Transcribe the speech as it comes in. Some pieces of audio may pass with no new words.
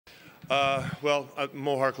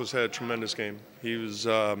Mo Harkless had a tremendous game. He was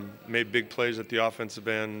made big plays at the offensive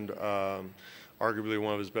end. Arguably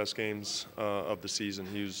one of his best games of the season.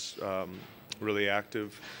 He was really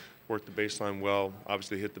active, worked the baseline well.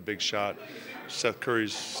 Obviously hit the big shot. Seth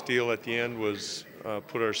Curry's steal at the end was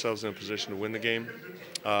put ourselves in a position to win the game.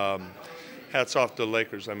 Hats off to the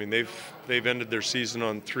Lakers. I mean, they've ended their season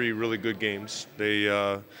on 3 really good games. They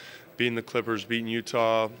beating the Clippers, beating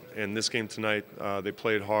Utah, and this game tonight, they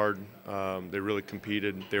played hard. They really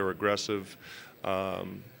competed. They were aggressive.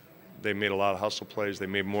 They made a lot of hustle plays. They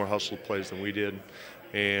made more hustle plays than we did,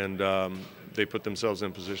 and they put themselves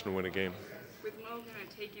in a position to win a game. With Mo kind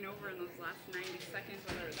of taking over in those last 90 seconds,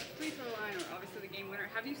 whether it's a free throw line or obviously the game winner,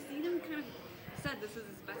 have you seen him kind of said this is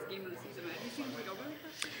his best game of the season? Have you seen him take over like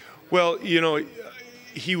that? Well, you know,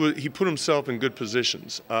 he put himself in good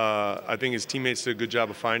positions. I think his teammates did a good job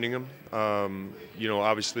of finding him. You know,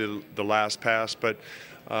 obviously the last pass, but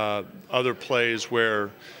other plays where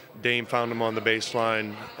Dame found him on the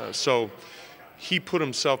baseline. So he put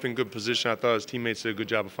himself in good position. I thought his teammates did a good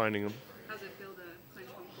job of finding him. How's it feel to clinch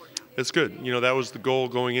home court now? It's good. You know, that was the goal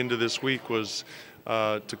going into this week, was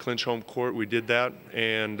to clinch home court. We did that,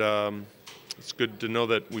 and it's good to know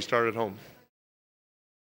that we started home.